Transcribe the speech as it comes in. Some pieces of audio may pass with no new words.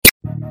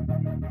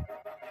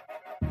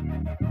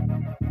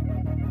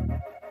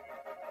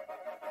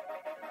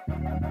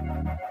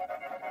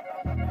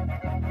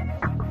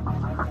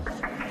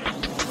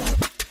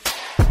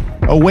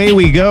Away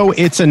we go.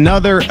 It's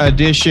another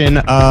edition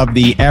of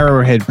the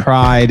Arrowhead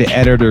Pride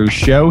Editor's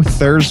Show,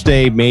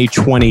 Thursday, May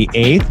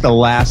 28th, the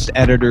last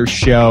Editor's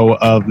Show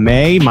of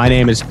May. My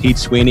name is Pete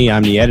Sweeney.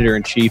 I'm the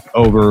editor-in-chief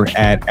over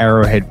at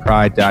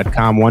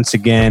arrowheadpride.com. Once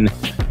again,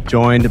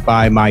 joined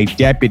by my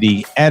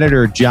deputy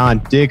editor, John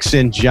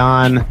Dixon.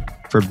 John,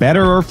 for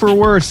better or for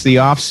worse, the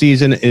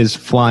off-season is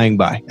flying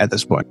by at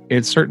this point.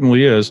 It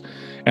certainly is.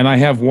 And I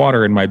have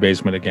water in my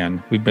basement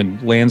again. We've been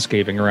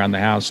landscaping around the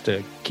house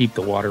to keep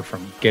the water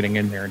from getting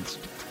in there. It's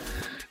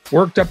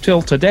worked up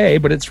till today,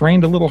 but it's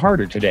rained a little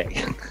harder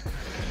today.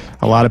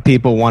 A lot of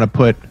people want to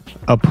put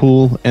a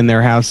pool in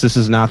their house. This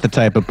is not the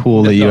type of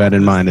pool that you had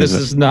in mind, is it?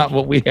 This is not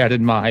what we had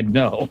in mind,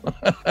 no.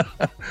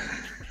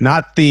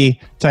 Not the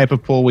type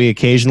of pool we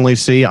occasionally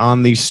see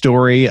on the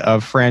story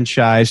of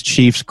franchise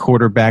Chiefs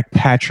quarterback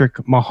Patrick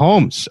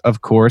Mahomes,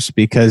 of course,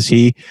 because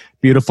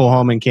beautiful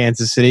home in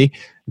Kansas City.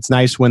 It's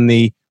nice when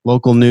the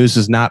local news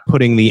is not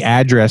putting the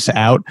address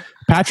out.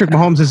 Patrick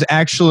Mahomes is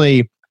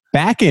actually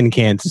back in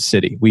Kansas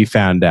City, we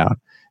found out.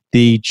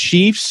 The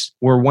Chiefs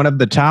were one of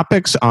the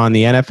topics on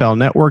the NFL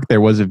Network. There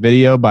was a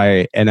video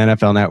by an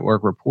NFL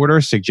Network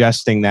reporter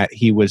suggesting that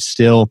he was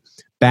still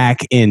back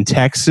in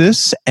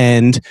Texas.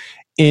 And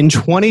in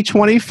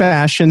 2020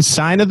 fashion,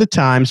 sign of the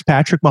times,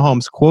 Patrick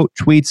Mahomes quote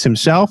tweets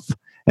himself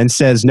and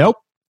says, "Nope.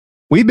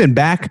 We've been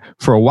back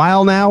for a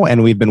while now,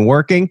 and we've been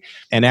working."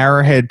 And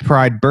Arrowhead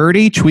Pride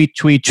Birdie,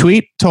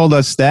 tweet, told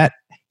us that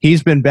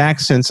he's been back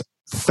since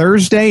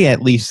Thursday,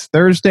 at least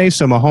Thursday.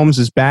 So Mahomes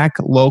is back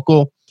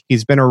local.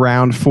 He's been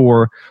around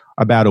for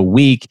about a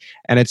week,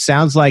 and it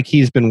sounds like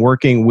he's been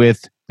working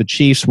with the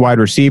Chiefs wide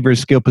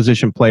receivers, skill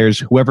position players,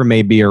 whoever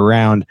may be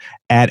around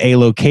at a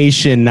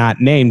location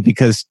not named,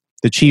 because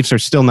the Chiefs are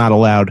still not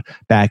allowed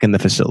back in the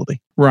facility.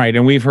 Right,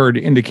 and we've heard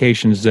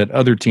indications that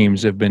other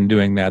teams have been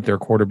doing that. Their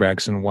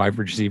quarterbacks and wide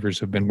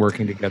receivers have been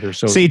working together.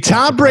 So see,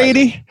 Tom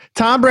Brady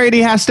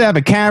has to have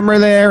a camera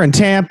there in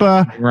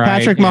Tampa. Right,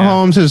 Patrick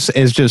Mahomes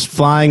is just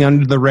flying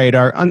under the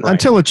radar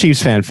until a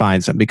Chiefs fan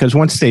finds him, because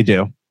once they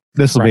do,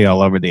 this will be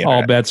all over the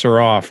internet. All bets are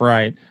off,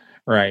 right.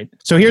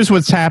 So here's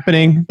what's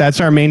happening.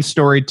 That's our main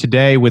story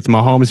today with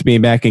Mahomes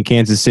being back in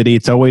Kansas City.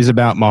 It's always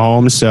about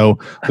Mahomes, so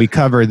we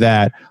covered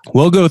that.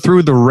 We'll go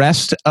through the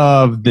rest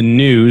of the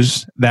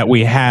news that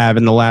we have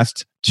in the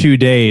last 2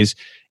 days.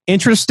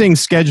 Interesting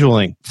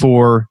scheduling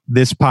for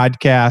this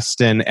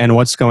podcast and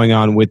what's going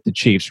on with the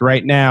Chiefs.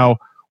 Right now,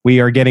 we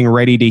are getting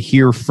ready to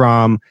hear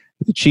from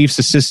the Chiefs'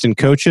 assistant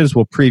coaches.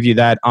 We'll preview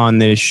that on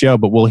this show,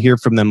 but we'll hear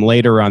from them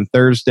later on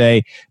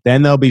Thursday.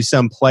 Then there'll be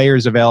some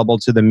players available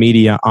to the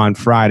media on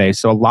Friday.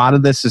 So a lot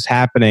of this is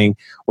happening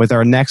with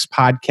our next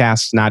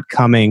podcast not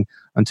coming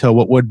until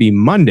what would be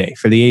Monday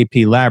for the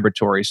AP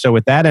Laboratory. So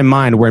with that in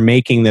mind, we're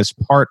making this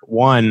part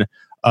 1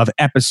 of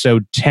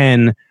episode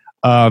 10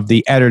 of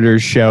the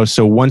Editor's Show.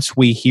 So once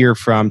we hear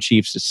from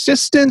Chiefs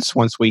assistants,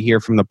 once we hear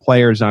from the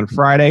players on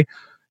Friday,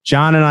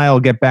 John and I will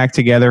get back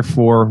together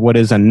for what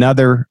is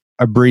another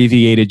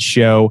abbreviated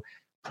show,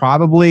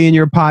 probably in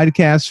your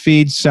podcast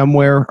feed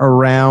somewhere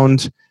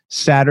around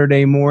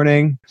Saturday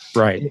morning.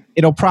 Right.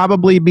 It'll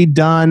probably be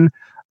done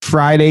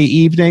Friday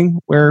evening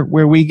where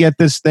we get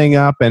this thing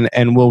up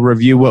and we'll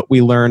review what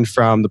we learned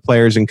from the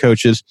players and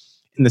coaches.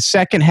 In the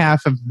second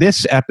half of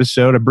this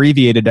episode,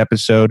 abbreviated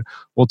episode,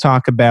 we'll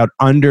talk about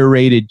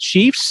underrated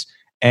Chiefs,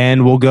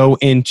 and we'll go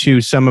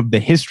into some of the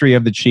history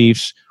of the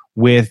Chiefs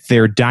with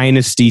their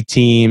dynasty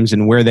teams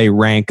and where they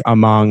rank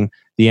among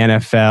the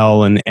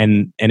NFL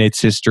and its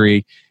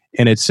history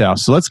in itself.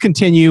 So let's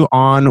continue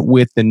on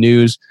with the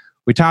news.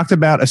 We talked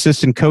about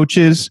assistant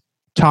coaches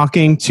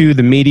talking to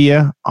the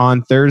media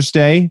on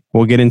Thursday.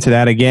 We'll get into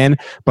that again.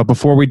 But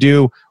before we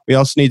do, we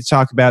also need to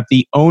talk about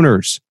the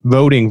owners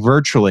voting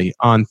virtually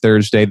on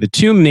Thursday. The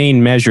two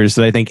main measures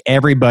that I think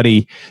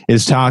everybody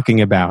is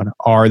talking about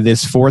are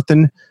this 4th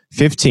and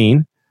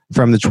 15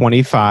 from the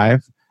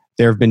 25.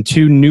 There have been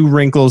 2 new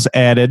wrinkles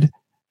added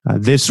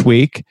this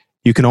week.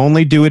 You can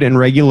only do it in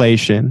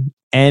regulation,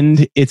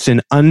 and it's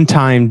an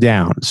untimed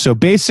down. So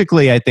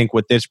basically, I think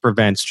what this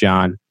prevents,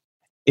 John,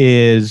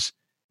 is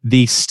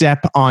the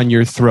step on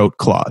your throat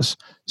clause.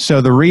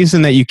 So the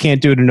reason that you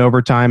can't do it in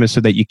overtime is so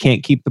that you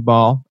can't keep the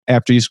ball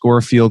after you score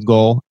a field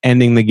goal,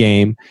 ending the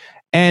game.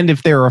 And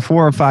if there are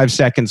 4 or 5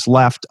 seconds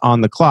left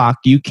on the clock,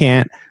 you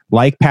can't,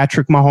 like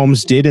Patrick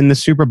Mahomes did in the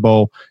Super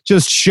Bowl,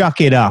 just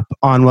shuck it up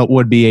on what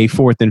would be a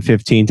 4th and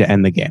 15 to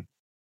end the game.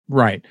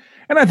 Right.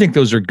 And I think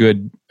those are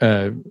good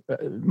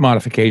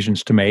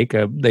modifications to make.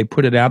 They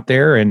put it out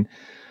there and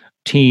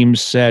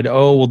teams said,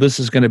 oh, well, this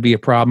is going to be a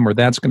problem or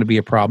that's going to be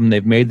a problem.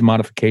 They've made the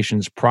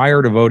modifications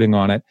prior to voting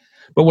on it.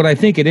 But what I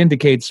think it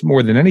indicates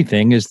more than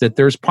anything is that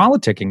there's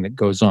politicking that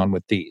goes on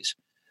with these,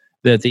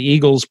 that the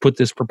Eagles put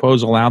this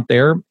proposal out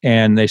there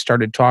and they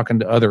started talking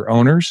to other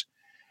owners.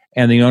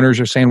 And the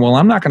owners are saying, well,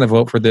 I'm not going to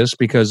vote for this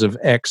because of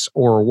X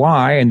or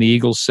Y. And the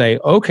Eagles say,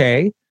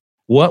 okay,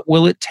 what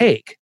will it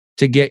take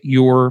to get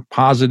your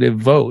positive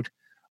vote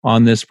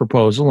on this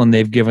proposal? And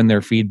they've given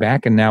their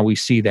feedback, and now we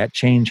see that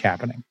change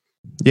happening.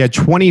 Yeah,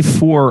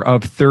 24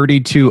 of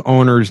 32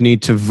 owners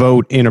need to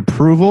vote in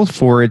approval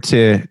for it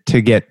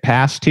to get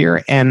passed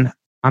here. And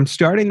I'm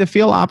starting to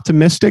feel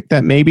optimistic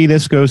that maybe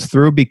this goes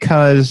through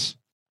because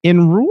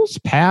in rules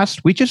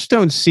passed, we just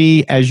don't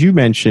see, as you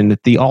mentioned,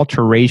 the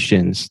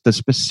alterations, the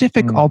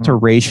specific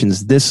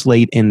alterations this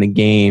late in the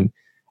game.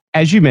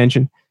 As you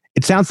mentioned,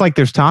 it sounds like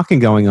there's talking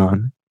going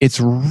on. It's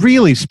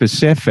really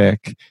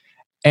specific,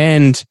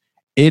 and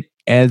it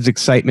adds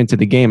excitement to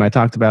the game. I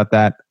talked about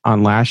that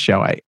on last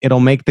show.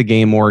 It'll make the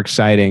game more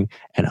exciting.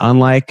 And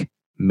unlike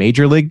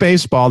Major League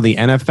Baseball, the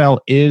NFL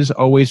is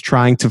always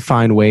trying to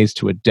find ways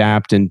to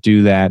adapt and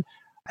do that.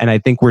 And I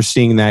think we're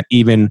seeing that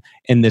even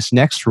in this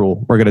next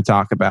rule we're going to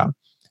talk about.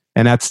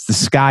 And that's the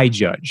sky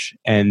judge.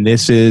 And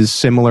this is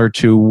similar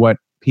to what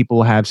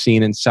people have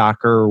seen in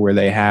soccer where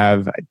they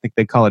have, I think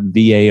they call it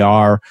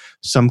VAR,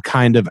 some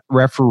kind of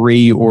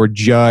referee or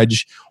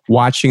judge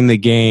watching the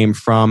game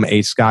from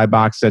a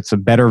skybox that's a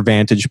better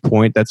vantage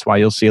point. That's why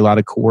you'll see a lot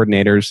of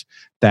coordinators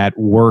that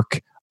work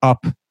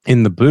up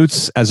in the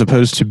booths as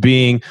opposed to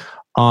being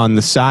on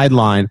the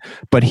sideline.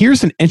 But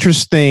here's an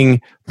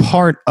interesting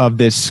part of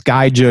this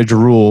sky judge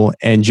rule.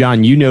 And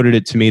John, you noted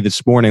it to me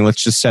this morning.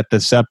 Let's just set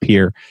this up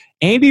here.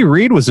 Andy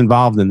Reid was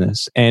involved in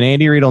this, and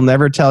Andy Reid will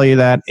never tell you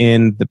that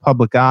in the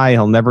public eye.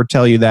 He'll never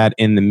tell you that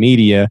in the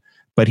media,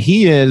 but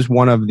he is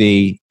one of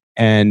the,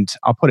 and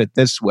I'll put it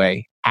this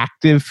way,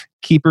 active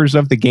keepers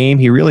of the game.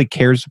 He really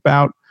cares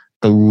about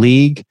the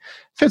league.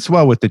 Fits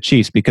well with the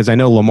Chiefs because I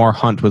know Lamar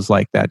Hunt was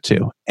like that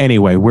too.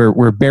 Anyway,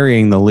 we're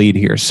burying the lead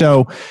here.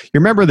 So you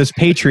remember this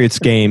Patriots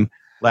game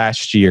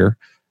last year.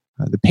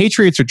 The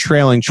Patriots are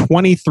trailing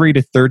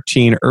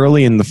 23-13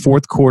 early in the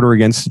fourth quarter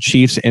against the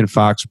Chiefs in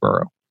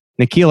Foxborough.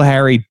 N'Keal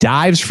Harry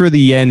dives for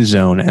the end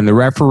zone, and the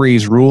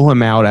referees rule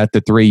him out at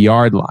the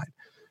 3-yard line.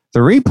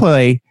 The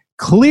replay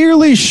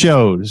clearly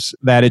shows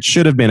that it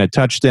should have been a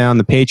touchdown.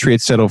 The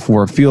Patriots settled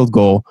for a field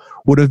goal.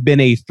 Would have been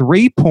a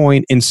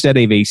 3-point instead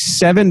of a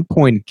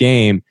 7-point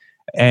game,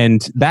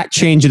 and that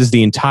changes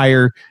the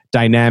entire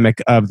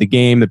dynamic of the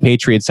game. The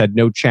Patriots had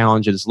no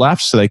challenges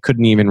left, so they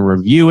couldn't even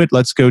review it.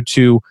 Let's go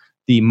to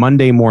the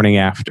Monday morning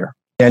after.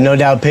 Yeah, no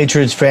doubt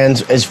Patriots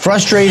fans as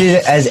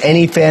frustrated as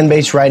any fan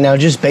base right now,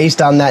 just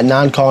based on that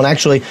non-call. And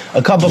actually,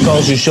 a couple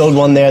calls, you showed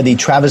one there, the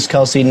Travis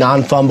Kelce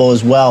non-fumble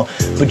as well.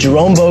 But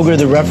Jerome Boger,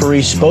 the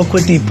referee, spoke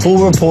with the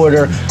pool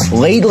reporter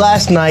late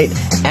last night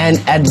and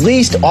at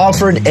least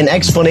offered an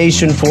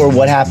explanation for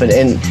what happened.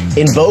 And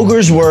in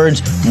Boger's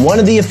words, one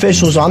of the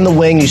officials on the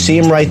wing, you see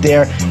him right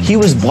there, he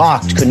was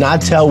blocked, could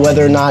not tell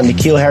whether or not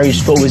N'Keal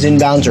Harry's foot was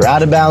inbounds or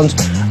out of bounds.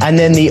 And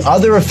then the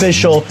other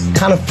official,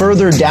 kind of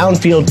further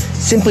downfield,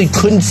 simply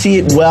couldn't see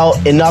it well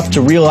enough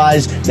to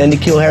realize that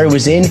N'Keal Harry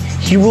was in.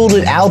 He ruled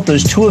it out.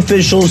 Those two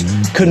officials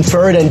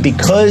conferred, and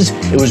because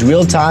it was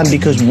real time,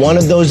 because one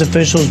of those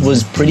officials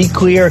was pretty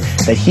clear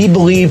that he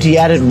believed he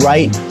had it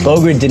right,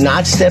 Boger did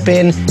not step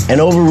in and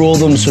overrule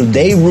them, so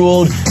they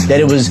ruled that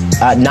it was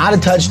not a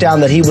touchdown,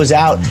 that he was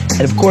out.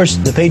 And of course,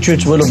 the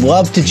Patriots would have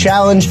loved to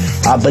challenge,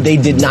 but they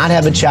did not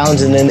have a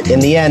challenge, and then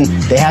in the end,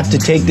 they have to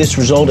take this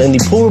result. And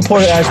the pool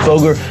reporter asked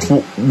Boger,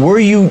 were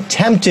you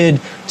tempted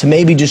to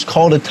maybe just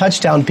call it a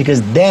touchdown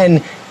because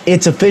then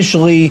it's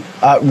officially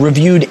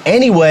reviewed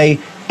anyway?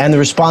 And the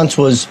response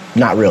was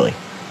not really.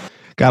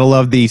 Gotta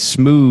love the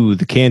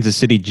smooth Kansas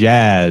City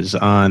Jazz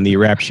on the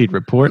Rap Sheet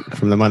Report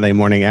from the Monday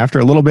morning after.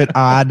 A little bit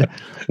odd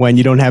when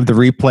you don't have the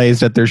replays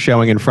that they're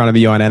showing in front of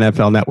you on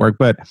NFL Network,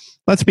 but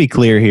let's be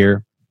clear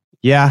here.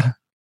 Yeah,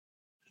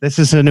 this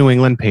is the New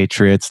England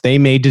Patriots. They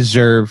may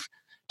deserve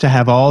to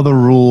have all the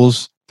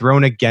rules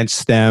thrown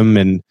against them,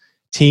 and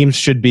teams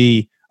should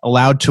be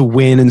allowed to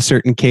win in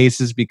certain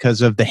cases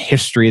because of the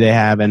history they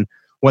have and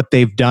what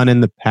they've done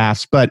in the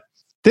past. But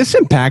this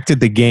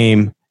impacted the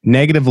game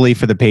negatively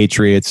for the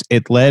Patriots.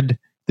 It led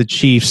the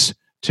Chiefs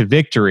to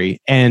victory.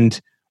 And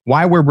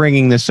why we're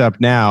bringing this up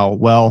now,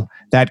 well,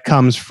 that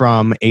comes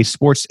from a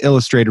Sports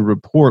Illustrated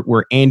report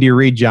where Andy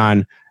Reid,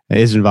 John,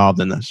 is involved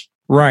in this.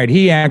 Right.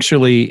 He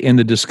actually, in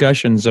the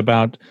discussions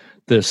about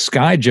the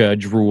sky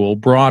judge rule,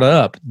 brought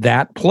up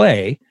that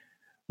play,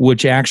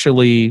 which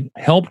actually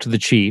helped the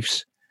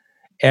Chiefs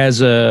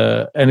as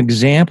an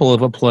example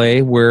of a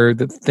play where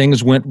the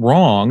things went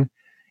wrong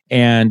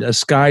and a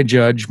sky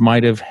judge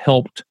might have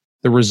helped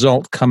the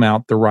result come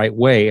out the right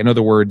way. In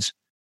other words,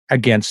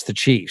 against the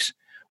Chiefs,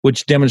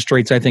 which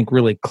demonstrates, I think,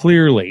 really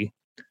clearly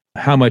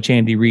how much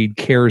Andy Reid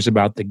cares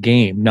about the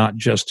game, not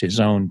just his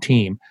own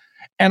team.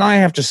 And I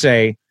have to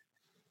say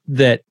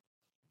that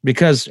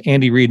because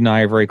Andy Reid and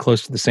I are very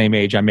close to the same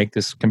age, I make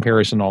this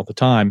comparison all the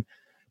time,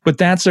 but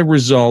that's a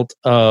result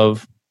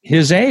of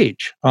his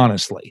age,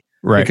 honestly.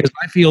 Right. Because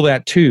I feel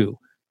that too.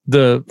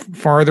 The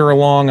farther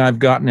along I've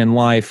gotten in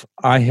life,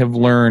 I have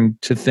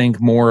learned to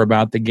think more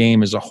about the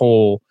game as a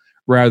whole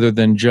rather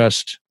than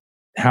just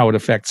how it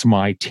affects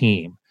my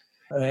team.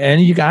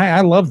 And I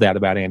love that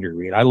about Andrew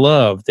Reid. I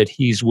love that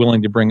he's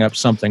willing to bring up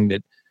something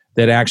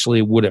that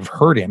actually would have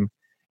hurt him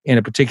in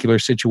a particular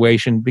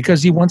situation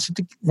because he wants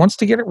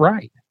to get it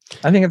right.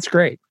 I think it's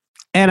great.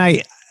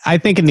 And I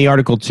think in the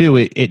article, too,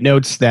 it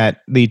notes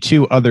that the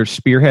two other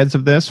spearheads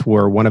of this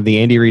were one of the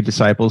Andy Reid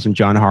disciples and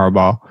John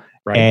Harbaugh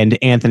and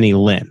Anthony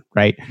Lynn,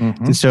 right?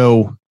 Mm-hmm. And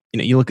so,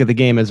 you look at the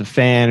game as a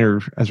fan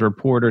or as a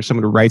reporter,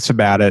 someone who writes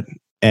about it,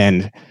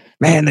 and,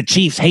 man, the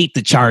Chiefs hate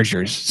the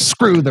Chargers.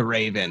 Screw the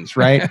Ravens,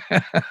 right?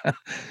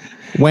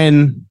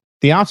 When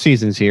the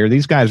offseason's here,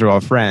 these guys are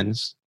all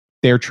friends.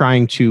 They're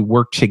trying to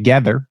work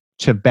together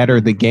to better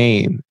the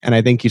game. And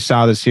I think you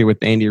saw this here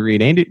with Andy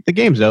Reid. The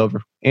game's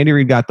over. Andy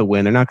Reid got the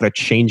win. They're not going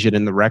to change it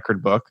in the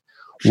record book.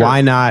 Sure.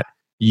 Why not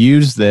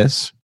use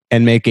this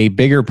and make a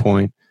bigger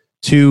point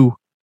to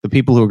the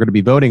people who are going to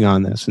be voting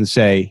on this and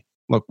say,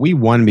 look, we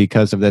won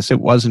because of this.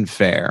 It wasn't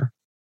fair.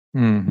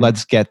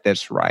 Let's get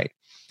this right.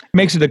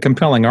 Makes it a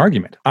compelling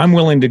argument. I'm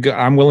willing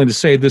to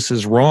say this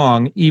is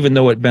wrong, even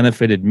though it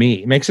benefited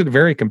me. It makes it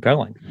very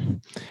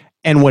compelling.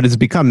 And what has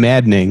become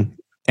maddening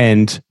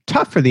and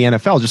tough for the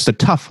NFL, just a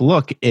tough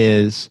look,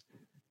 is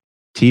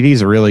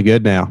TVs are really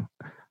good now.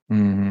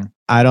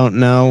 I don't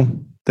know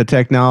the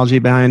technology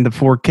behind the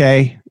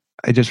 4K.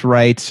 I just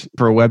write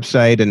for a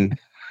website and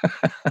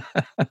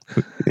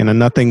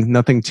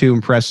nothing too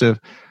impressive.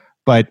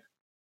 But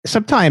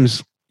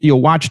sometimes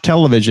you'll watch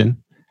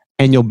television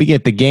and you'll be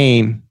at the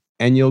game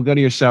and you'll go to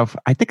yourself,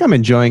 I think I'm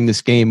enjoying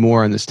this game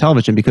more on this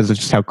television because of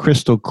just how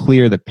crystal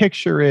clear the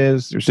picture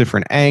is. There's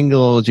different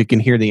angles. You can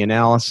hear the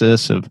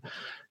analysis of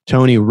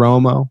Tony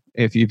Romo,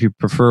 if you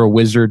prefer a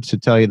wizard to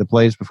tell you the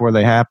plays before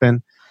they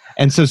happen.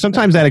 And so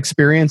sometimes that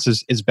experience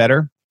is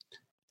better.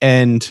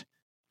 And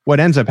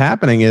what ends up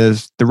happening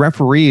is the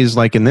referees,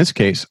 like in this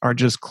case, are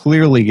just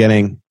clearly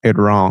getting it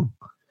wrong.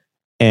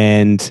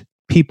 And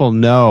people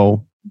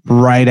know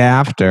right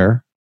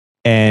after,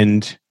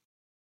 and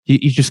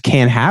you just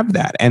can't have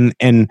that.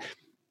 And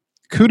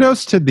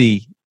kudos to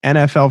the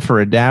NFL for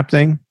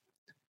adapting.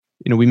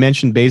 We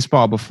mentioned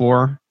baseball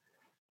before.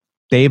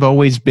 They've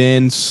always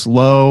been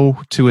slow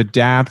to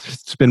adapt.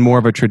 It's been more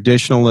of a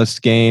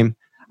traditionalist game.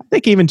 I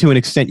think even to an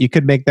extent, you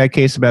could make that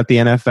case about the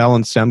NFL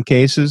in some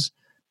cases,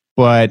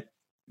 but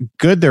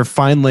good they're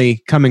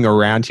finally coming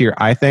around here,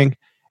 I think.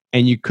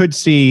 And you could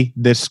see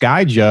this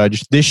Sky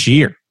Judge this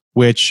year,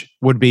 which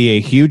would be a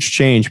huge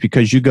change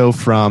because you go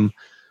from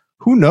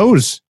who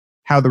knows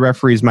how the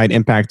referees might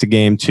impact a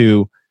game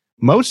to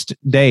most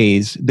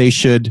days they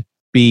should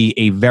be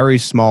a very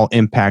small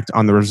impact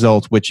on the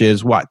result, which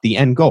is what? The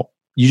end goal.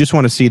 You just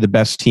want to see the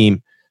best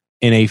team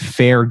in a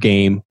fair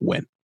game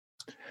win.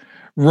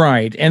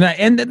 Right.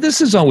 And this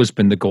has always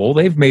been the goal.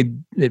 They've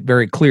made it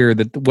very clear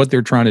that what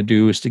they're trying to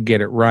do is to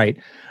get it right.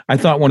 I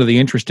thought one of the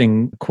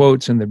interesting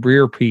quotes in the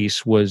Breer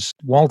piece was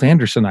Walt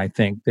Anderson, I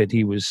think, that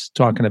he was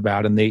talking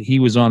about. And he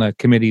was on a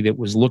committee that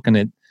was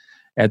looking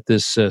at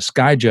this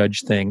Sky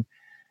Judge thing.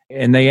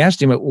 And they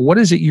asked him, what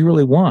is it you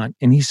really want?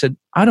 And he said,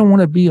 I don't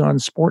want to be on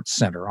Sports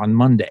Center on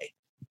Monday.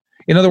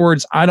 In other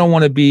words, I don't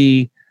want to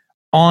be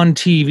on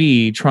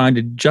TV trying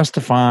to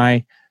justify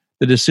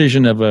the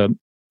decision of a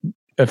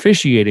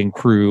officiating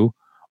crew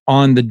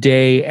on the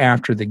day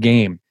after the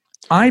game.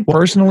 I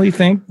personally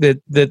think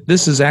that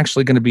this is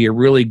actually going to be a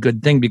really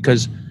good thing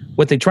because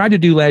what they tried to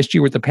do last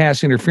year with the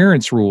pass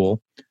interference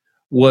rule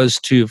was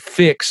to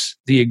fix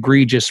the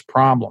egregious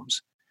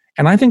problems.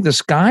 And I think the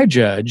Sky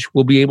Judge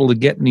will be able to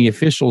get in the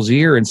official's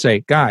ear and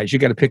say, guys, you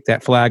got to pick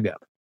that flag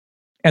up.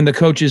 And the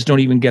coaches don't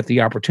even get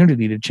the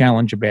opportunity to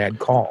challenge a bad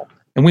call.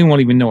 And we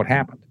won't even know what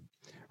happened.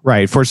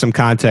 Right. For some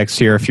context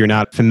here, if you're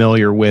not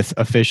familiar with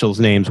officials'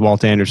 names,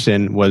 Walt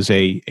Anderson was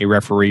a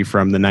referee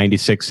from the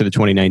 96 to the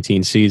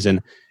 2019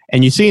 season.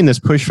 And you see in this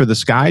push for the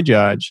Sky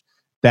Judge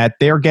that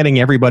they're getting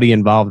everybody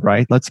involved,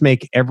 right? Let's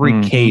make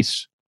every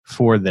case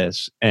for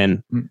this.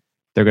 And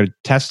they're going to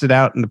test it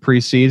out in the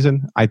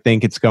preseason. I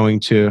think it's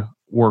going to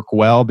work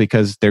well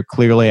because they're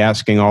clearly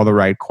asking all the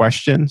right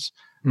questions.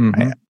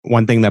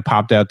 One thing that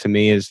popped out to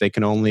me is they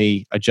can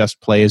only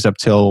adjust plays up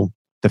till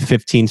the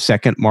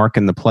 15-second mark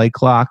in the play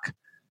clock.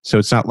 So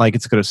it's not like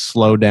it's going to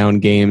slow down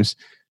games.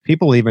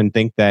 People even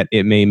think that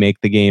it may make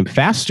the game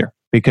faster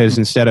because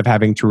instead of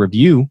having to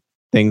review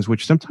things,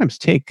 which sometimes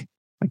take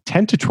like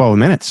 10 to 12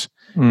 minutes,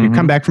 you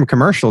come back from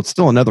commercial, it's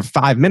still another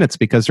 5 minutes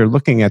because they're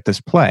looking at this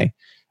play.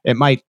 It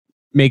might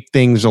make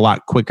things a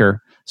lot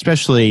quicker,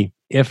 especially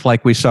if,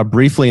 like we saw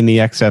briefly in the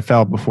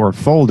XFL before it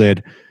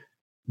folded,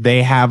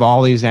 they have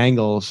all these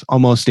angles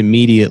almost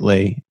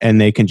immediately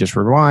and they can just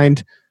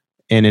rewind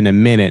and in a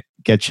minute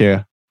get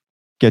you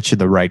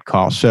the right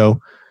call. So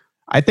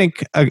I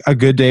think a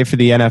good day for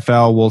the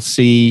NFL. We'll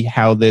see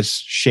how this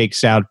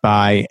shakes out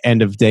by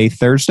end of day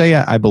Thursday,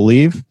 I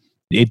believe.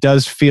 It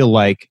does feel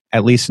like,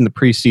 at least in the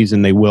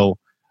preseason, they will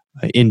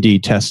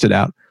indeed test it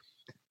out.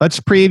 Let's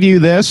preview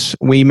this.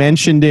 We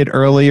mentioned it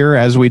earlier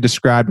as we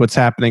described what's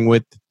happening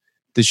with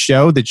the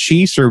show. The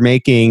Chiefs are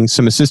making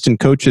some assistant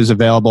coaches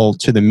available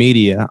to the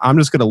media. I'm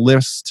just going to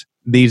list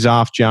these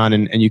off, John,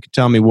 and you can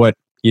tell me what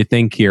you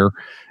think here.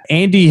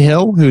 Andy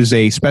Hill, who's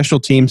a special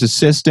teams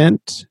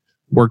assistant,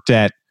 worked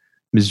at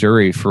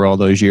Missouri for all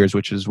those years,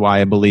 which is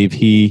why I believe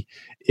he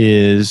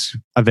is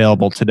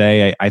available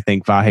today. I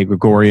think Vahe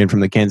Gregorian from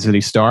the Kansas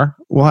City Star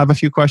will have a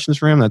few questions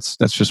for him. That's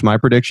just my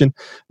prediction.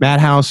 Matt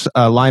House,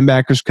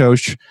 linebackers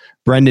coach,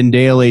 Brendan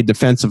Daly,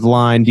 defensive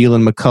line,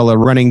 Dylan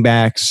McCullough, running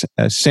backs,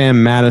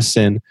 Sam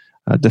Madison,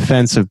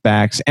 defensive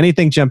backs.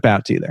 Anything jump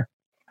out to you there?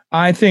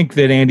 I think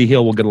that Andy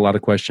Hill will get a lot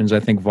of questions. I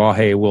think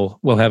Vahe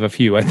will have a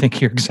few. I think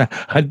you're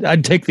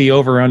I'd take the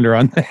over-under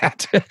on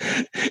that.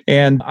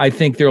 And I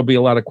think there'll be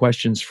a lot of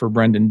questions for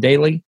Brendan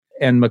Daly.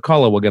 And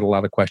McCullough will get a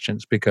lot of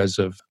questions because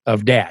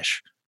of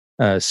Dash,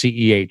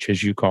 CEH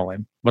as you call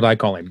him, but I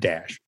call him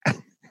Dash.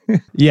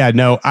 Yeah,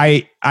 no,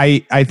 I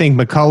think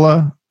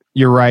McCullough,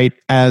 you're right.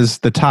 As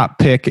the top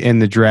pick in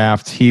the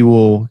draft, he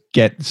will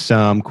get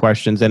some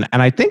questions. And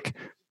I think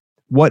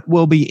what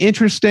will be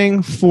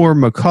interesting for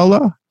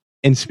McCullough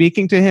in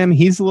speaking to him,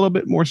 he's a little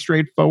bit more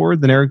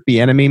straightforward than Eric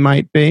Bieniemy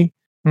might be.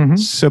 Mm-hmm.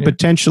 So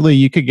potentially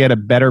you could get a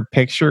better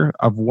picture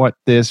of what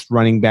this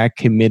running back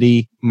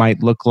committee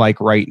might look like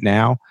right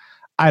now.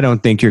 I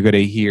don't think you're going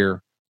to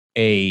hear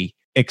a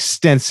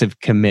extensive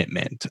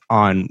commitment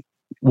on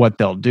what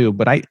they'll do,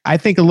 but I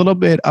think a little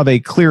bit of a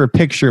clearer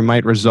picture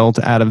might result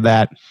out of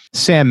that.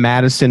 Sam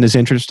Madison is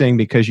interesting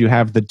because you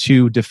have the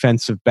two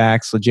defensive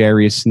backs,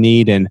 L'Jarius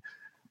Sneed and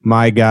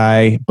my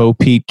guy, Bo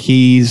Pete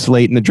Keys,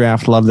 late in the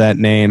draft. Love that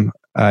name.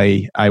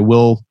 I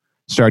will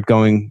start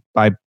going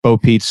by Bo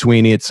Pete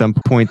Sweeney at some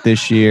point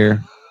this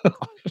year.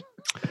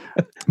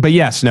 But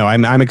yes, no,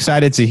 I'm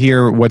excited to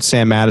hear what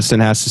Sam Madison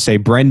has to say.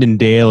 Brendan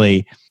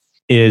Daly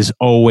is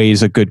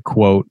always a good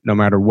quote, no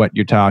matter what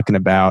you're talking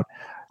about.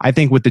 I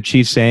think with the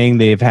Chiefs saying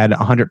they've had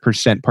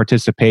 100%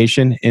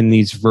 participation in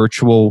these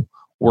virtual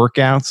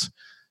workouts,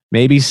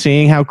 maybe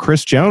seeing how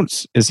Chris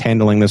Jones is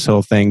handling this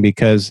whole thing,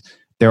 because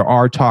there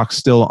are talks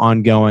still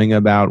ongoing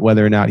about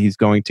whether or not he's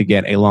going to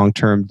get a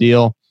long-term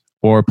deal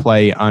or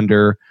play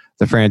under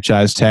the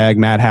franchise tag.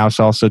 Matt House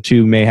also,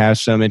 too, may have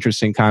some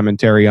interesting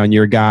commentary on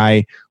your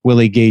guy,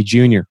 Willie Gay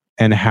Jr.,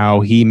 and how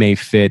he may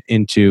fit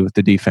into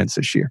the defense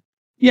this year.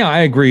 Yeah, I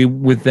agree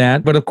with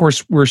that. But, of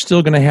course, we're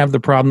still going to have the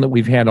problem that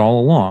we've had all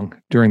along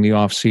during the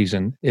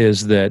offseason,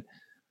 is that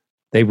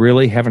they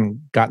really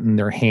haven't gotten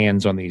their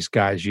hands on these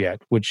guys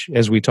yet, which,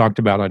 as we talked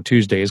about on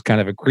Tuesday, is kind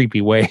of a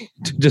creepy way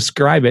to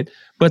describe it.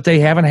 But they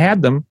haven't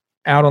had them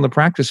out on the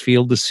practice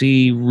field to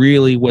see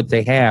really what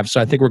they have.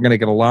 So I think we're going to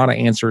get a lot of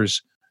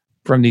answers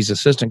from these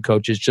assistant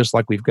coaches, just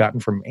like we've gotten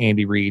from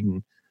Andy Reid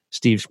and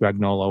Steve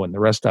Spagnuolo and the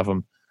rest of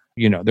them.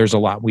 You know, there's a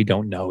lot we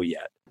don't know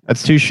yet.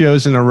 That's 2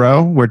 shows in a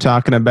row. We're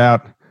talking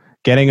about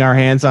getting our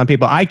hands on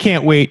people. I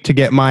can't wait to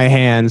get my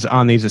hands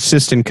on these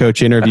assistant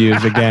coach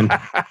interviews again.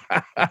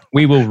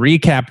 We will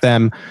recap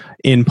them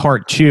in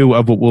part 2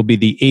 of what will be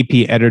the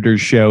AP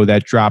Editors Show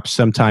that drops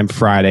sometime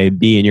Friday.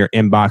 Be in your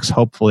inbox,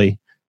 hopefully,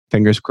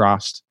 fingers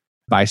crossed,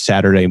 by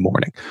Saturday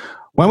morning.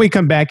 When we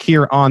come back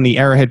here on the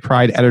Arrowhead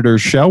Pride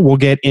Editors Show, we'll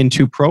get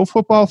into Pro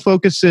Football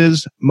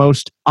Focus's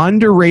most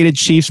underrated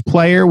Chiefs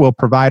player. We'll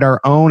provide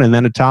our own, and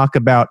then to talk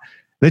about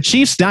the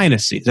Chiefs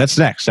dynasties. That's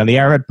next on the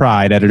Arrowhead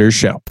Pride Editors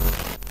Show.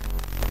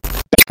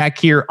 Back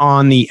here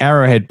on the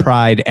Arrowhead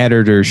Pride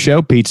Editors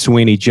Show, Pete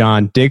Sweeney,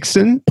 John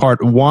Dixon,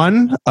 part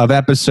 1 of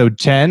episode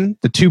 10,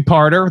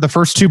 the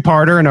first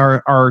two-parter in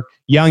our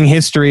young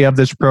history of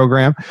this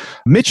program.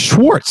 Mitch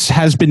Schwartz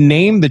has been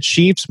named the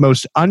Chiefs'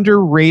 most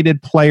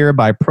underrated player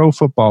by Pro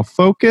Football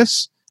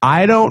Focus.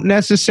 I don't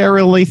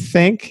necessarily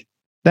think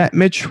that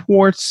Mitch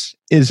Schwartz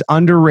is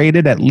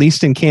underrated, at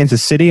least in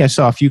Kansas City. I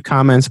saw a few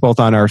comments both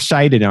on our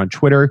site and on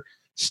Twitter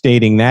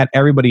stating that.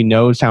 Everybody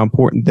knows how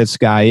important this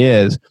guy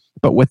is.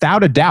 But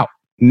without a doubt,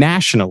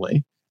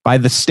 nationally, by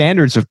the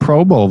standards of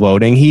Pro Bowl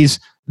voting, he's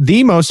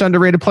the most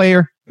underrated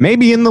player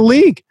maybe in the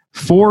league.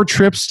 4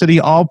 trips to the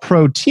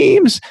All-Pro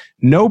teams,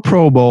 no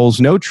Pro Bowls,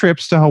 no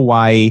trips to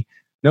Hawaii,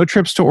 no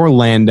trips to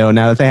Orlando.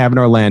 Now that they have in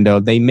Orlando,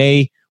 they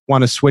may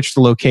want to switch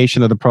the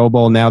location of the Pro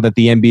Bowl now that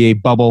the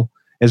NBA bubble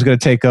is going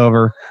to take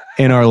over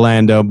in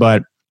Orlando.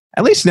 But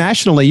at least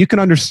nationally, you can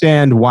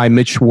understand why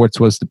Mitch Schwartz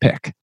was the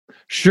pick.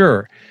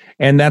 Sure.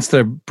 And that's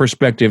the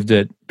perspective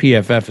that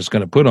PFF is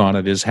going to put on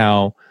it, is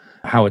how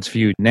it's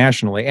viewed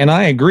nationally. And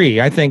I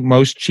agree. I think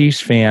most Chiefs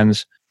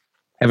fans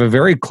have a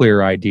very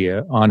clear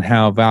idea on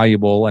how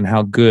valuable and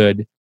how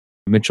good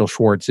Mitchell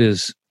Schwartz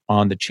is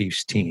on the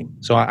Chiefs team.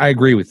 So I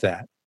agree with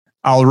that.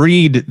 I'll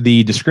read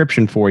the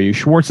description for you.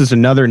 Schwartz is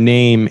another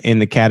name in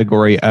the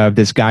category of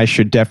this guy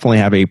should definitely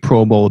have a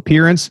Pro Bowl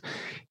appearance.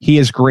 He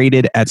is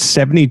graded at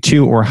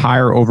 72 or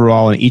higher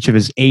overall in each of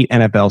his 8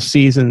 NFL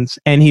seasons,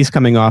 and he's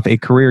coming off a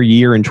career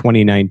year in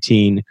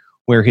 2019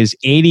 where his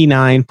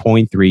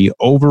 89.3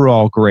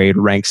 overall grade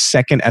ranks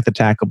 2nd at the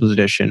tackle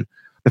position.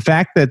 The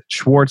fact that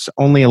Schwartz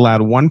only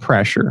allowed 1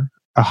 pressure,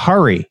 a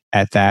hurry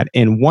at that,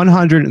 in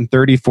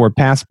 134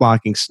 pass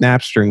blocking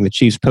snaps during the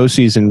Chiefs'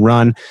 postseason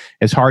run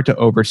is hard to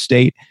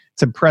overstate.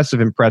 It's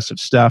impressive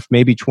stuff.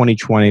 Maybe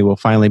 2020 will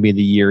finally be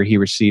the year he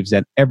receives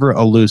that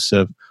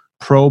ever-elusive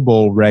Pro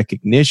Bowl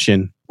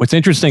recognition. What's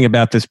interesting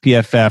about this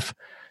PFF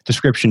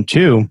description,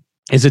 too,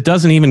 is it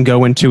doesn't even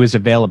go into his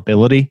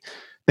availability.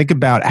 Think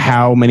about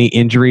how many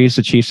injuries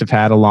the Chiefs have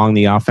had along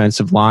the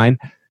offensive line.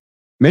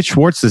 Mitch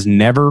Schwartz has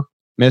never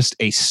missed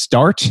a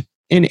start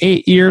in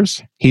 8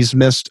 years. He's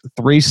missed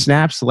 3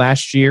 snaps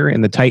last year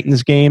in the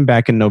Titans game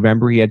back in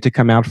November. He had to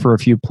come out for a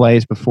few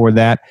plays. Before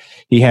that,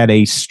 he had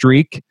a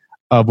streak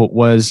of what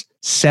was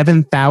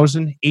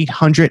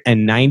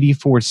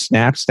 7,894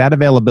 snaps. That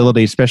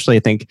availability, especially I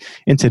think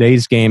in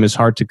today's game, is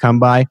hard to come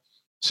by.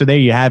 So there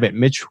you have it.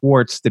 Mitch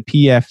Schwartz, the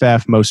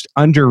PFF most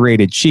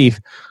underrated Chief.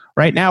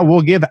 Right now,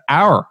 we'll give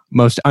our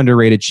most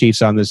underrated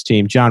Chiefs on this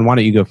team. John, why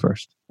don't you go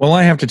first? Well,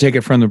 I have to take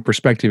it from the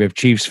perspective of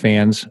Chiefs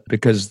fans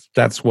because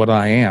that's what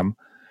I am,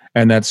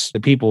 and that's the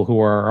people who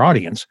are our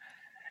audience.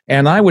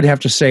 And I would have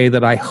to say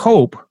that I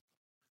hope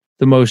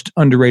the most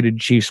underrated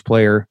Chiefs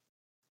player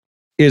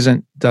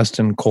isn't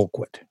Dustin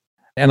Colquitt.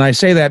 And I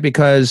say that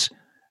because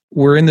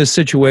we're in this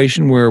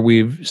situation where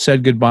we've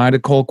said goodbye to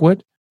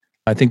Colquitt.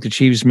 I think the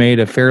Chiefs made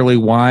a fairly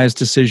wise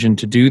decision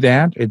to do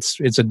that.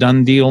 It's a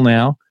done deal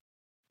now.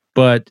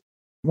 But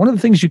one of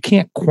the things you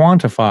can't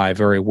quantify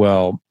very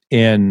well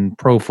in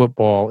pro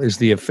football is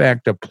the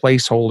effect a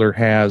placeholder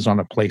has on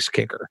a place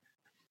kicker.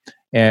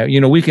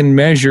 We can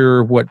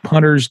measure what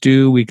punters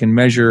do. We can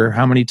measure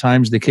how many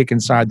times they kick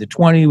inside the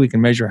 20. We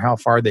can measure how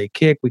far they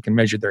kick. We can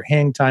measure their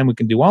hang time. We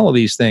can do all of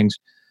these things.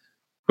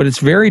 But it's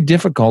very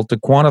difficult to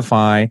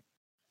quantify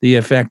the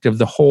effect of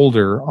the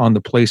holder on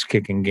the place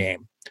kicking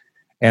game.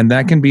 And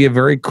that can be a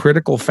very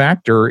critical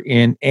factor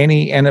in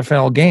any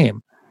NFL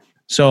game.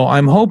 So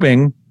I'm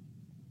hoping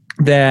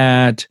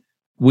that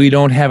we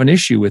don't have an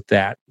issue with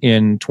that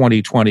in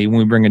 2020 when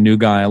we bring a new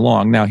guy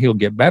along. Now, he'll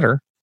get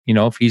better.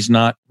 If he's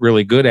not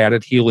really good at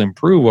it, he'll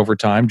improve over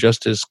time,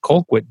 just as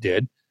Colquitt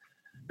did,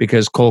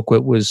 because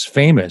Colquitt was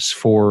famous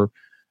for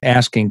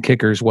asking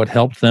kickers what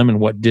helped them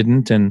and what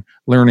didn't and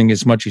learning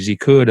as much as he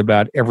could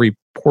about every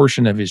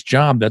portion of his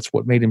job. That's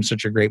what made him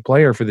such a great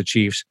player for the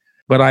Chiefs.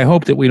 But I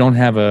hope that we don't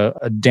have a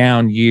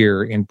down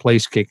year in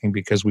place kicking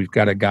because we've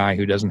got a guy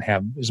who doesn't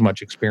have as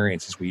much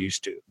experience as we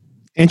used to.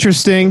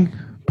 Interesting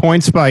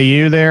points by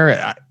you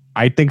there.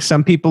 I think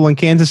some people in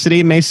Kansas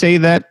City may say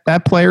that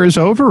that player is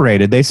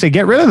overrated. They say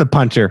get rid of the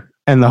punter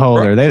and the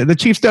holder. Right. The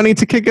Chiefs don't need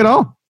to kick at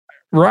all.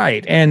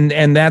 Right, and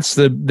that's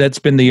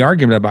been the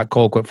argument about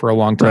Colquitt for a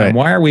long time. Right.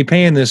 Why are we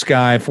paying this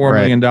guy $4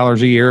 million a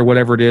year,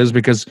 whatever it is?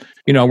 Because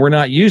we're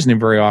not using him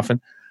very often.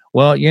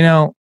 Well,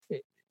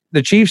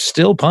 the Chiefs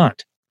still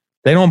punt.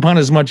 They don't punt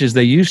as much as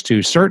they used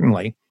to,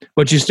 certainly,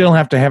 but you still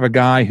have to have a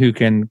guy who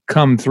can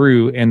come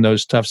through in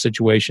those tough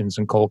situations,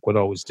 and Colquitt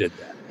always did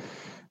that.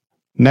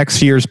 Next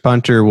year's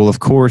punter will, of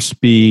course,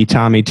 be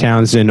Tommy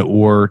Townsend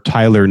or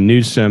Tyler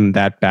Newsome.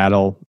 That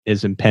battle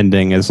is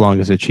impending as long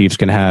as the Chiefs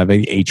can have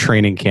a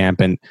training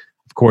camp. And,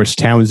 of course,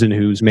 Townsend,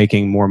 who's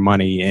making more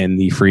money in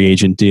the free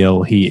agent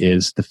deal, he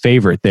is the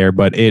favorite there.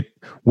 But it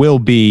will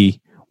be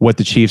what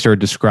the Chiefs are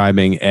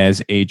describing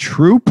as a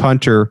true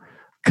punter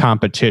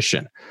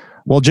competition.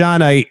 Well,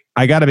 John, I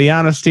got to be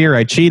honest here.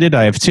 I cheated.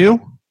 I have two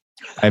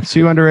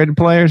underrated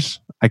players.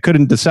 I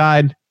couldn't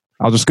decide.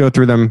 I'll just go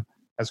through them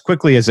as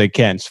quickly as I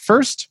can.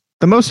 First,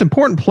 the most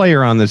important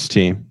player on this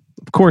team,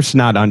 of course,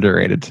 not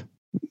underrated.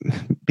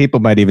 People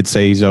might even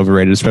say he's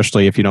overrated,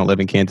 especially if you don't live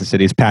in Kansas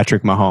City, is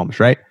Patrick Mahomes,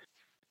 right?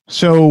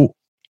 So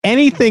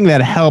anything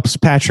that helps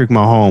Patrick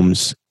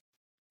Mahomes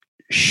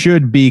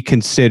should be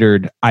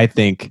considered, I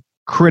think,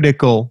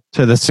 critical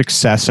to the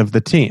success of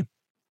the team.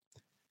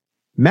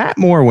 Matt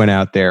Moore went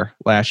out there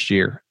last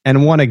year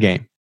and won a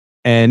game.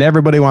 And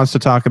everybody wants to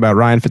talk about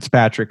Ryan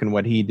Fitzpatrick and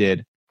what he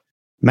did.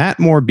 Matt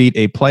Moore beat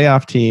a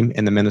playoff team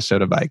in the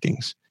Minnesota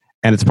Vikings.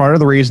 And it's part of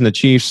the reason the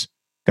Chiefs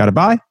got a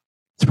bye.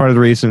 It's part of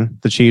the reason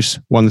the Chiefs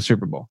won the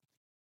Super Bowl.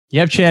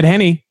 You have Chad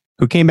Henne,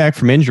 who came back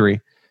from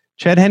injury.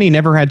 Chad Henne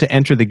never had to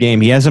enter the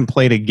game. He hasn't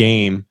played a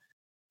game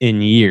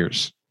in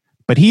years.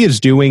 But he is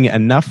doing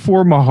enough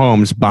for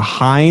Mahomes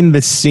behind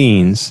the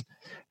scenes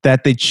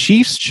that the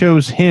Chiefs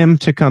chose him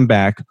to come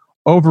back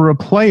over a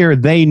player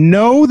they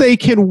know they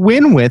can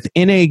win with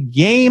in a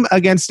game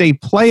against a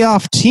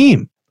playoff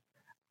team.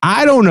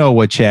 I don't know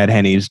what Chad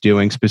Henne is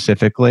doing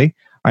specifically.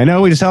 I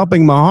know he's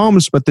helping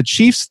Mahomes, but the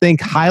Chiefs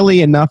think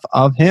highly enough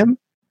of him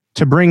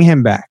to bring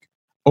him back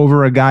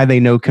over a guy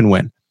they know can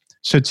win.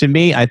 So to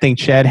me, I think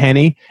Chad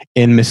Henne,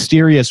 in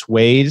mysterious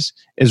ways,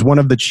 is one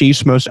of the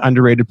Chiefs' most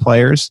underrated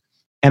players.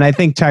 And I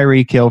think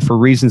Tyreek Hill, for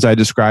reasons I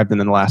described in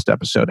the last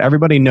episode.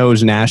 Everybody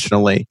knows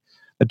nationally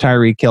that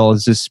Tyreek Hill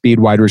is this speed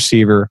wide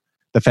receiver,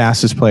 the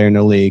fastest player in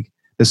the league,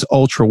 this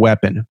ultra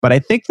weapon. But I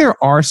think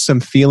there are some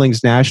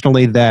feelings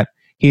nationally that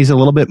he's a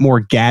little bit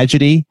more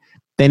gadgety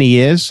than he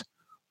is.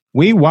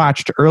 We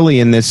watched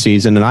early in this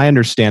season, and I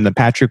understand that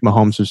Patrick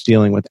Mahomes was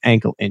dealing with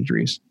ankle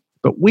injuries,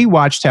 but we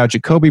watched how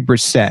Jacoby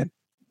Brissett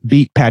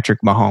beat Patrick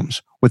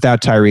Mahomes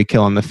without Tyreek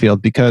Hill on the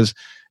field because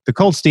the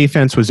Colts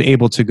defense was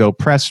able to go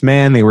press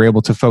man. They were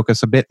able to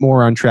focus a bit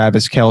more on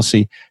Travis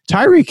Kelce.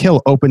 Tyreek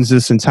Hill opens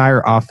this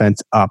entire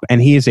offense up, and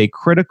he is a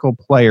critical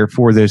player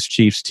for this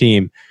Chiefs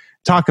team.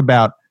 Talk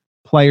about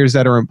players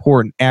that are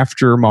important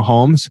after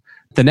Mahomes.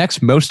 The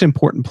next most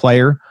important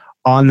player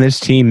on this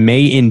team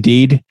may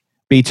indeed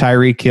be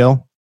Tyreek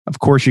Hill. Of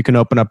course, you can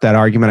open up that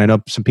argument. I know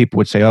some people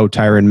would say, oh,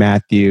 Tyrann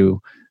Mathieu,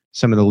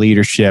 some of the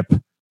leadership.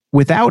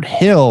 Without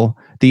Hill,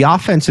 the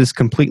offense is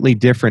completely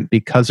different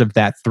because of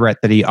that threat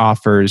that he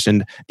offers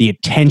and the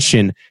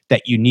attention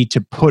that you need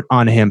to put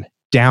on him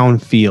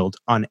downfield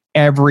on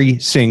every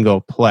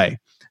single play.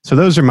 So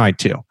those are my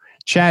two,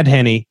 Chad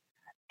Henne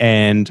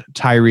and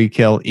Tyreek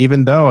Hill.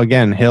 Even though,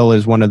 again, Hill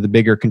is one of the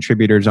bigger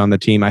contributors on the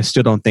team, I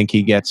still don't think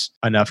he gets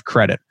enough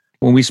credit.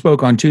 When we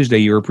spoke on Tuesday,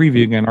 you were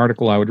previewing an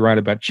article I would write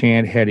about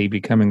Chad Henne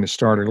becoming the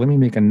starter. Let me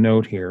make a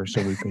note here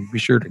so we can be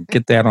sure to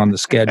get that on the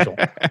schedule.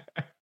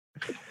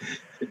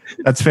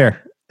 That's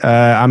fair.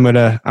 I'm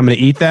gonna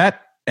eat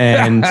that,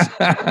 and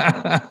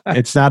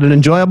it's not an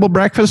enjoyable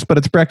breakfast, but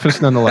it's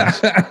breakfast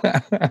nonetheless.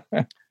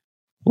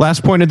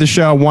 Last point of the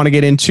show, I want to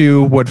get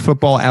into what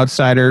Football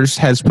Outsiders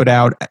has put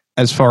out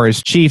as far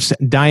as Chiefs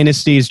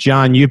dynasties.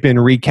 John, you've been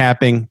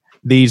recapping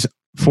these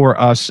for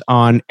us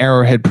on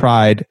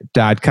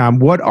arrowheadpride.com.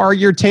 What are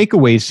your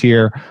takeaways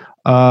here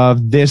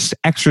of this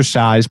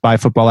exercise by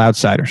Football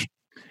Outsiders?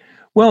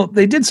 Well,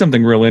 they did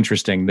something real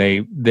interesting.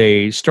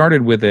 They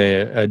started with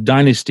a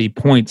dynasty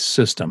points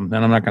system,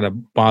 and I'm not going to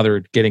bother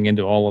getting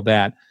into all of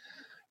that,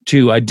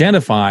 to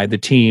identify the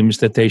teams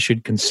that they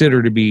should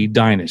consider to be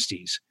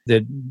dynasties,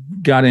 that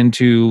got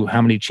into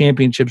how many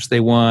championships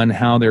they won,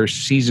 how their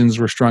seasons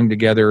were strung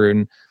together,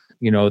 and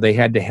they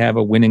had to have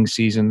a winning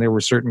season. There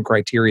were certain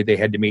criteria they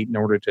had to meet in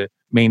order to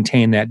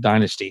maintain that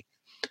dynasty.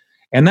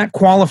 And that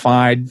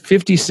qualified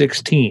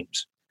 56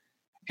 teams.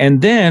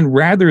 And then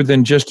rather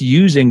than just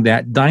using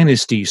that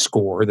dynasty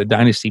score, the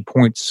dynasty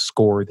points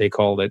score, they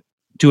called it,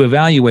 to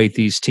evaluate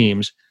these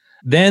teams,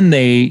 then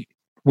they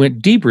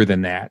went deeper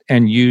than that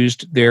and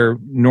used their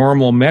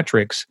normal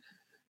metrics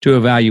to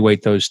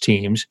evaluate those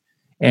teams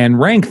and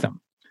rank them.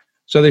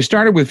 So they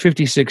started with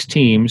 56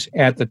 teams.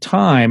 At the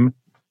time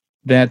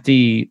that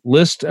the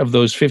list of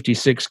those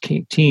 56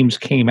 teams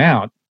came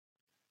out,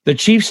 the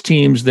Chiefs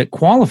teams that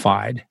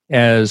qualified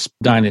as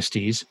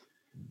dynasties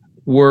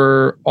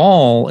were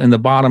all in the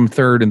bottom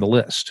third in the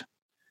list.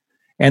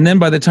 And then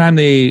by the time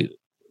they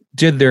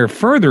did their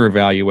further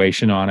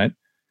evaluation on it,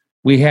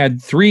 we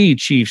had 3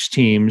 Chiefs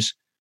teams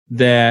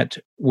that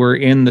were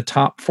in the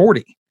top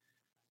 40.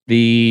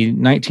 The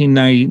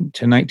 1990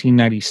 to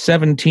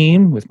 1997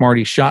 team with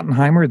Marty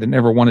Schottenheimer that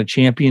never won a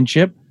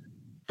championship,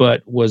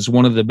 but was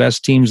one of the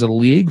best teams of the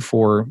league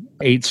for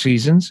 8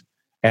 seasons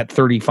at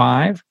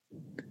 35.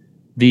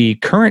 The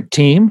current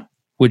team,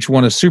 which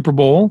won a Super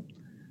Bowl,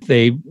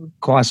 they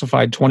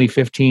classified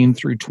 2015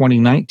 through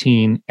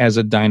 2019 as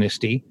a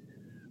dynasty.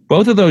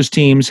 Both of those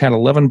teams had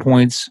 11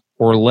 points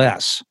or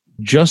less,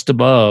 just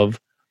above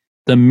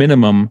the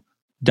minimum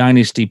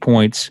dynasty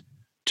points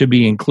to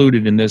be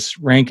included in this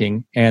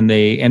ranking, and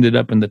they ended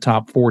up in the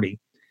top 40.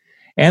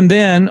 And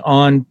then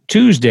on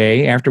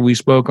Tuesday, after we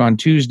spoke on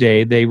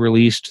Tuesday, they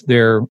released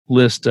their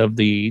list of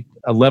the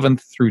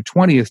 11th through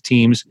 20th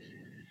teams,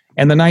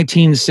 and the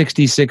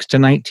 1966 to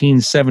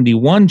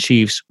 1971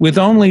 Chiefs, with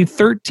only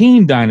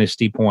 13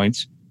 dynasty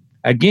points,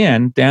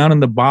 again, down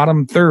in the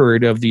bottom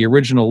third of the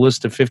original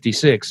list of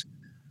 56,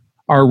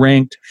 are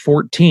ranked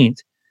 14th.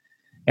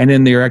 And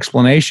in their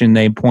explanation,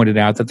 they pointed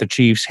out that the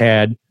Chiefs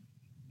had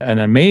an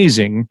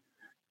amazing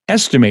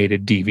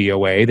estimated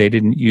DVOA. They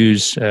didn't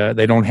use,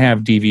 they don't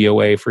have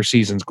DVOA for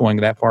seasons going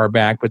that far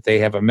back, but they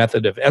have a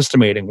method of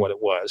estimating what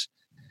it was.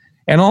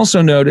 And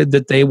also noted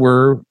that they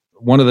were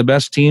one of the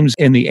best teams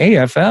in the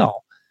AFL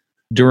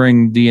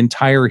during the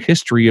entire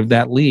history of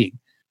that league.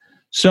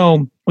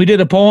 So we did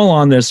a poll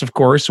on this, of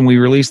course, and we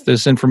released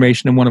this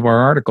information in one of our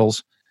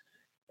articles.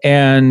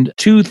 And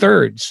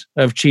 2/3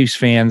 of Chiefs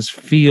fans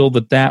feel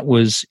that that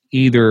was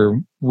either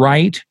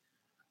right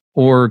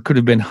or could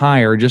have been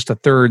higher. Just a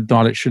third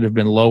thought it should have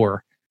been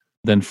lower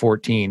than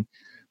 14.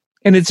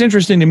 And it's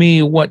interesting to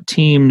me what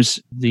teams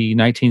the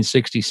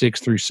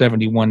 1966 through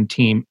 71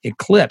 team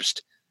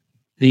eclipsed.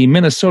 The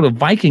Minnesota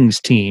Vikings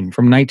team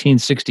from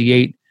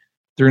 1968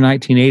 through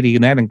 1980,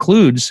 and that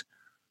includes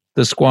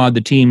the squad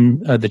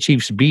the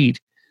Chiefs beat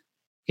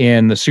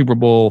in the Super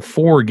Bowl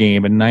IV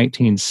game in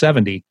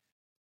 1970,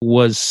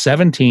 was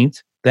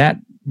 17th. That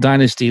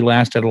dynasty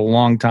lasted a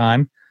long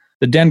time.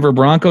 The Denver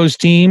Broncos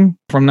team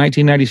from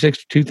 1996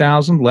 to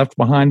 2000, left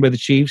behind by the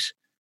Chiefs.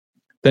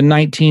 The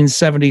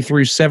 1970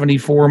 through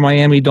 74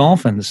 Miami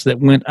Dolphins that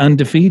went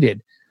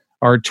undefeated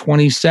are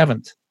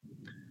 27th.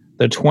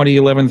 The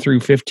 2011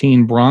 through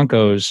 15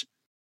 Broncos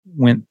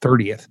went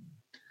 30th.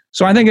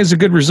 So I think it's a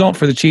good result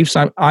for the Chiefs.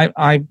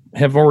 I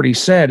have already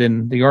said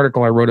in the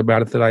article I wrote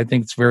about it that I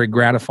think it's very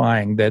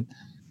gratifying that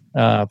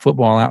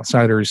Football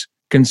Outsiders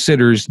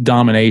considers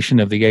domination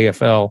of the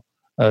AFL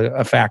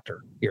a factor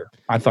here.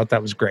 I thought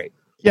that was great.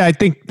 Yeah, I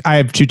think I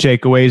have 2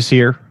 takeaways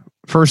here.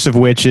 First of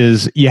which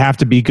is you have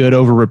to be good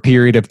over a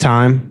period of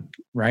time,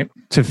 right,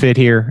 to fit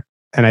here.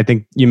 And I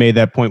think you made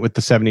that point with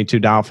the 72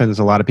 Dolphins.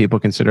 A lot of people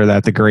consider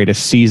that the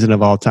greatest season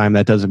of all time.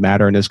 That doesn't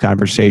matter in this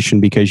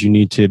conversation because you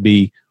need to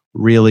be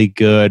really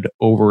good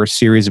over a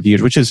series of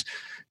years, which is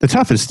the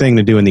toughest thing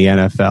to do in the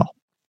NFL.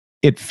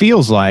 It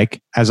feels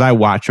like, as I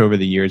watch over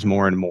the years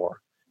more and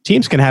more,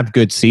 teams can have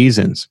good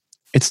seasons.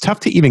 It's tough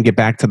to even get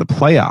back to the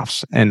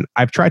playoffs. And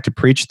I've tried to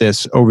preach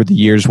this over the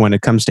years when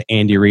it comes to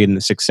Andy Reid and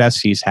the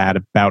success he's had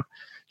about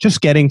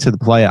just getting to the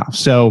playoffs.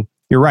 So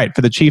you're right.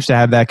 For the Chiefs to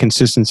have that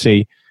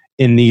consistency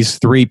in these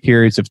 3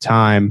 periods of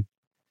time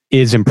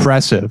is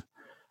impressive.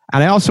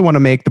 And I also want to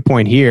make the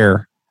point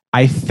here,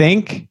 I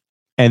think,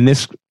 and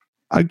this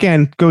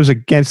again goes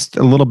against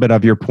a little bit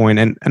of your point,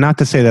 and not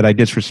to say that I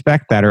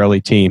disrespect that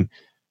early team,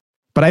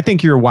 but I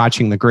think you're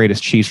watching the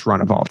greatest Chiefs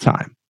run of all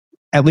time,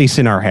 at least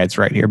in our heads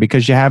right here,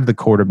 because you have the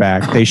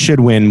quarterback. They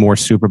should win more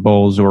Super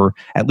Bowls or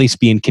at least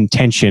be in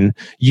contention.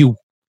 You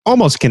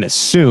almost can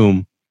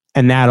assume,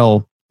 and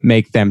that'll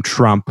make them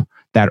trump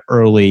that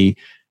late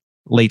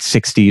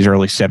 60s,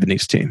 early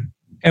 70s team.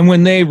 And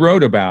when they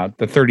wrote about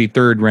the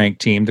 33rd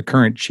ranked team, the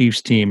current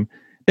Chiefs team,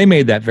 they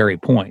made that very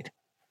point,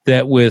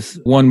 that with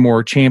one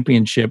more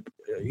championship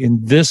in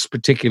this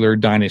particular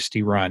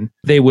dynasty run,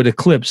 they would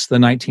eclipse the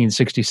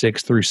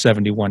 1966 through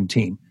 71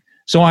 team.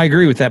 So I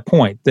agree with that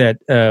point, that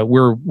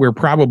we're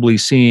probably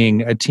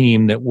seeing a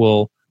team that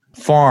will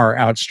far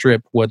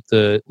outstrip what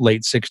the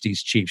late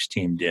 60s Chiefs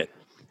team did.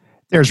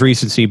 There's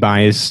recency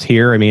bias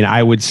here. I mean,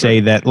 I would say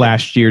that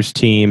last year's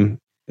team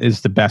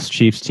is the best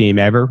Chiefs team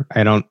ever.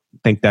 I don't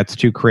think that's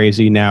too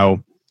crazy.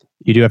 Now,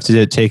 you do have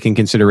to take in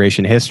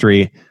consideration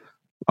history,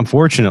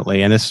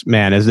 unfortunately, and this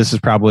is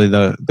probably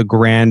the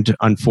grand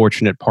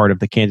unfortunate part of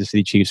the Kansas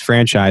City Chiefs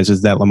franchise,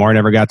 is that Lamar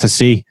never got to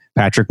see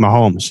Patrick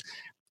Mahomes.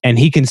 And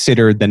he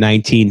considered the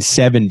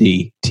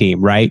 1970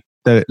 team, right?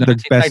 The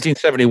best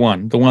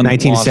 1971, the one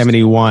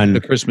 1971,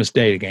 the Christmas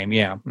Day game,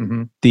 yeah.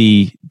 Mm-hmm.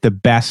 The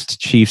best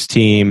Chiefs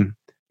team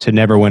to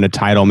never win a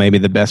title, maybe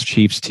the best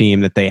Chiefs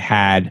team that they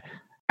had,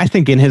 I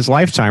think, in his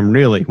lifetime,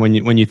 really, when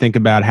you think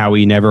about how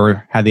he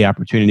never had the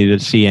opportunity to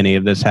see any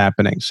of this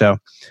happening. So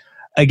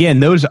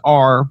again, those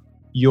are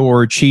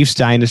your Chiefs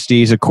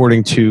dynasties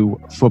according to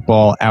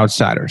Football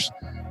Outsiders.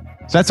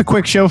 So that's a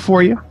quick show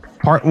for you.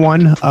 Part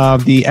 1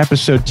 of the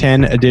episode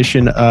 10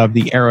 edition of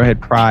the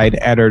Arrowhead Pride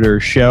Editor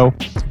Show.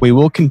 We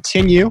will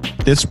continue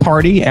this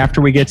party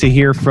after we get to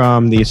hear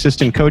from the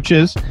assistant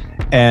coaches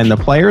and the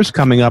players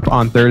coming up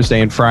on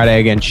Thursday and Friday.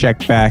 Again,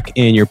 check back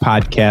in your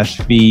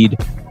podcast feed.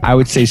 I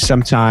would say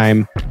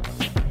sometime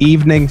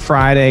evening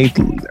Friday,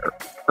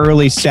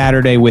 early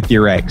Saturday with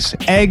your eggs.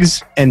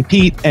 Eggs and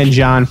Pete and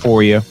John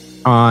for you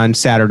on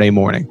Saturday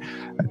morning.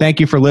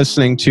 Thank you for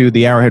listening to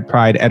the Arrowhead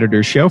Pride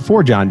Editor Show.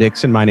 For John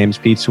Dixon, my name is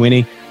Pete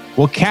Sweeney.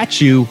 We'll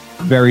catch you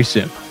very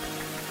soon.